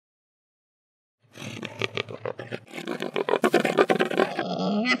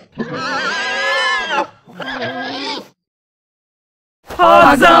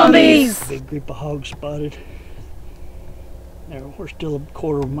Hog Zombies! Big group of hogs spotted. We're still a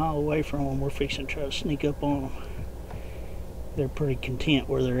quarter of a mile away from them. We're fixing to try to sneak up on them. They're pretty content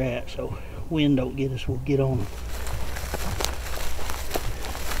where they're at, so wind don't get us, we'll get on them.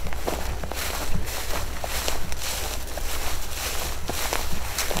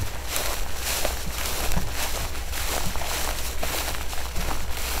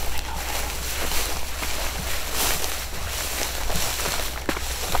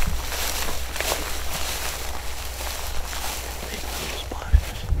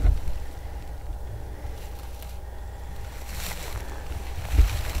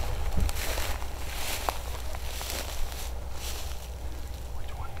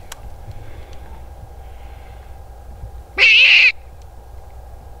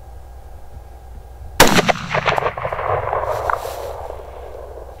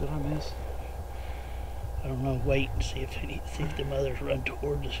 Did I miss? I don't know, wait and see if the mothers run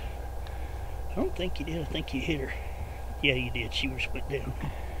towards us. I don't think you did, I think you hit her. Yeah, you did, she was went down.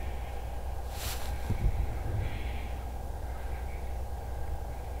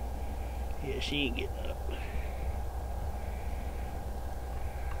 Yeah, she ain't getting up.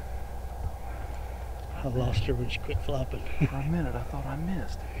 I lost her when she quit flopping. For a minute, I thought I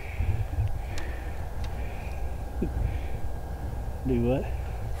missed. Do what?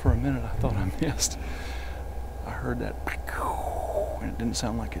 For a minute, I thought I missed. I heard that, and it didn't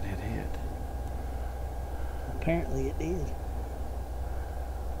sound like it had hit. Apparently it did.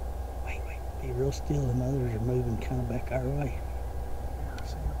 Wait, be real still. The mothers are moving kind of back our way. Yeah, I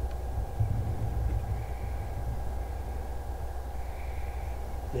see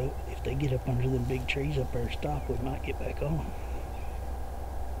them. If they get up under them big trees up there and stop, we might get back on.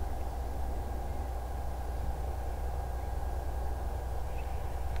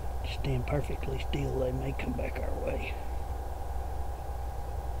 Stand perfectly still, they may come back our way.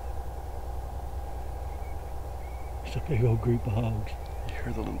 It's a big old group of hogs. You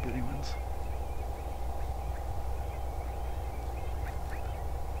hear the little bitty ones?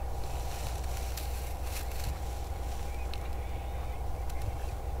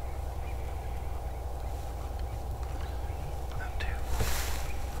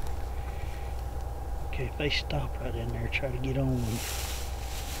 Okay, if they stop right in there, try to get on them.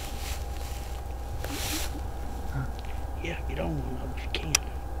 Yeah, get on one of them if you can.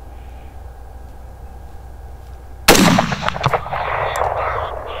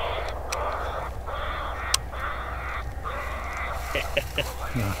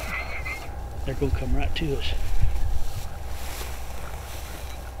 They're gonna come right to us.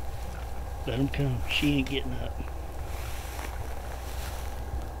 Let them come. She ain't getting up.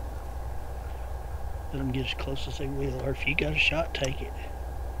 Let them get as close as they will, or if you got a shot, take it.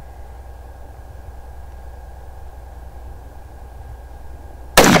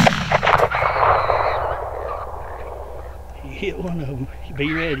 You hit one of them.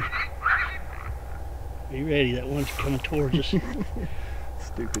 Be ready. Be ready. That one's coming towards us.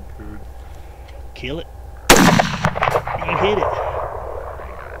 Stupid bird. Kill it. You hit it.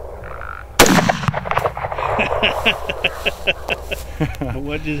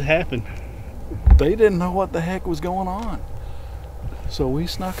 What just happened? They didn't know what the heck was going on. So we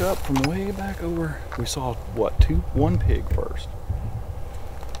snuck up from way back over. We saw, what, one pig first.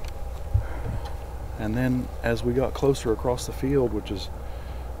 And then as we got closer across the field, which is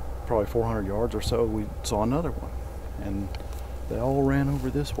probably 400 yards or so, we saw another one. And they all ran over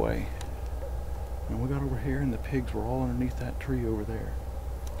this way. And we got over here and the pigs were all underneath that tree over there.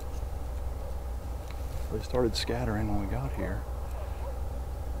 They started scattering when we got here.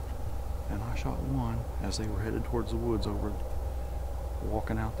 And I shot one as they were headed towards the woods over,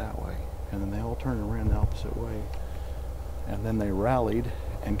 walking out that way. And then they all turned and ran the opposite way. And then they rallied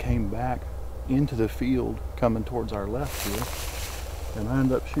and came back into the field coming towards our left here. And I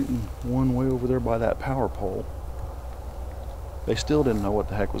ended up shooting one way over there by that power pole. They still didn't know what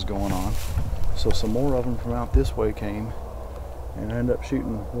the heck was going on. So some more of them from out this way came, and I ended up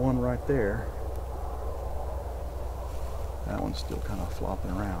shooting one right there. That one's still kind of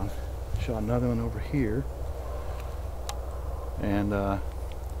flopping around. Shot another one over here. And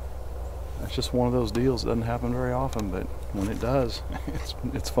that's just one of those deals that doesn't happen very often, but when it does,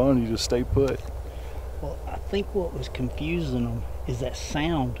 it's fun. You just stay put. Well, I think what was confusing them is that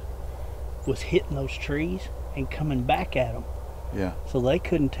sound was hitting those trees and coming back at them. Yeah. So they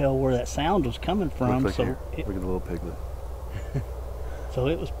couldn't tell where that sound was coming from. Look So here. Look at the little piglet. So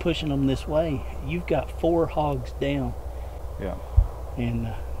it was pushing them this way. You've got 4 hogs down. Yeah.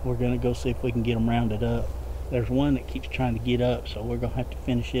 And we're going to go see if we can get them rounded up. There's one that keeps trying to get up, so we're going to have to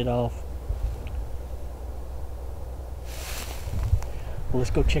finish it off. Well, let's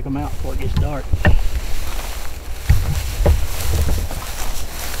go check them out before it gets dark.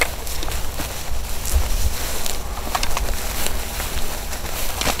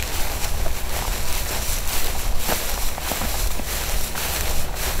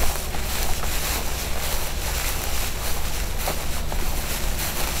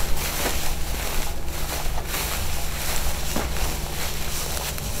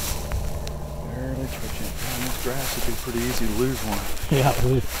 Grass would be pretty easy to lose one. Yeah, it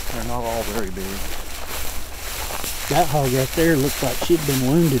would. They're not all very big. That hog right there looks like she'd been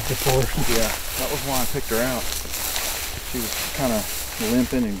wounded before. Yeah, that was why I picked her out. She was kind of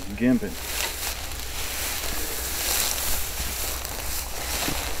limping and gimping.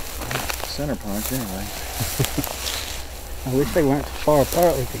 Center punch anyway. I wish they weren't too far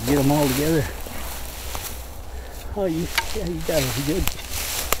apart. We could get them all together. Oh, you got it good.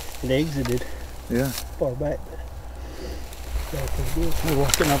 It exited. Yeah. Far back. We're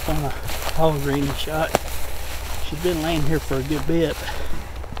walking up on a hog Randy shot. She's been laying here for a good bit.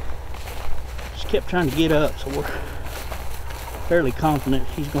 She kept trying to get up, so we're fairly confident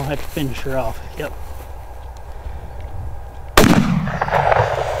he's gonna have to finish her off. Yep. Did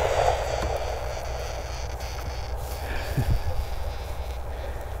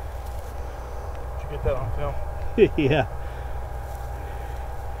you get that on film? Yeah.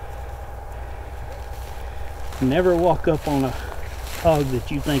 Never walk up on a hog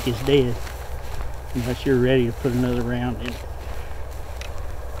that you think is dead unless you're ready to put another round in.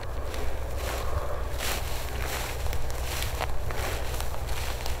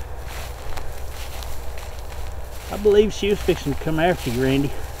 I believe she was fixing to come after you,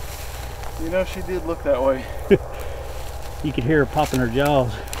 Randy. You know, she did look that way. You could hear her popping her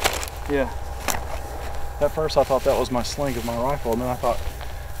jaws. Yeah. At first I thought that was my sling of my rifle, and then I thought,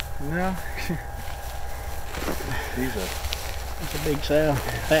 no. That's a big sow,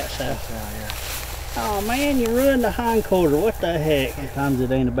 fat sow. Yeah. Oh man, you ruined the hindquarter. What the heck? Sometimes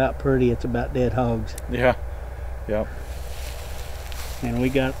it ain't about pretty, it's about dead hogs. Yeah. Yep. And we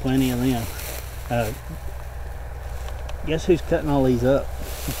got plenty of them. Guess who's cutting all these up?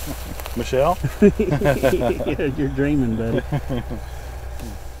 Michelle? Yeah, you're dreaming, buddy.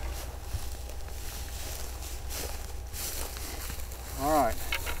 All right.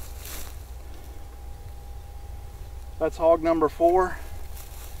 That's hog number 4.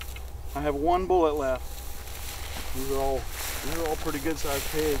 I have 1 bullet left. These are all pretty good sized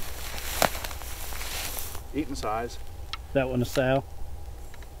pigs. Eating size. That one a sow?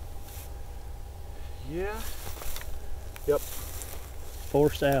 Yeah. Yep.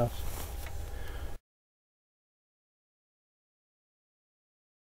 4 sows.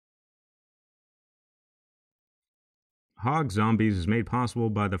 Hog Zombies is made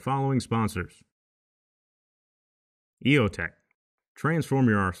possible by the following sponsors. EOTech. Transform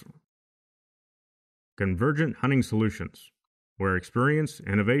your arsenal. Convergent Hunting Solutions, where experience,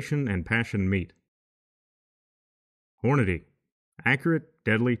 innovation, and passion meet. Hornady. Accurate,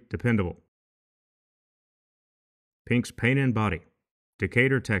 deadly, dependable. Pink's Paint and Body,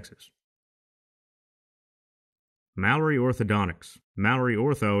 Decatur, Texas. Mallory Orthodontics,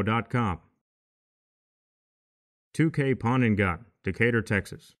 MalloryOrtho.com. 2K Pawn and Gun, Decatur,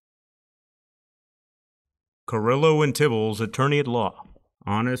 Texas. Carrillo and Tibbles, Attorney at Law.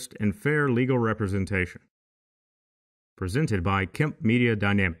 Honest and fair legal representation. Presented by Kemp Media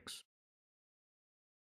Dynamics.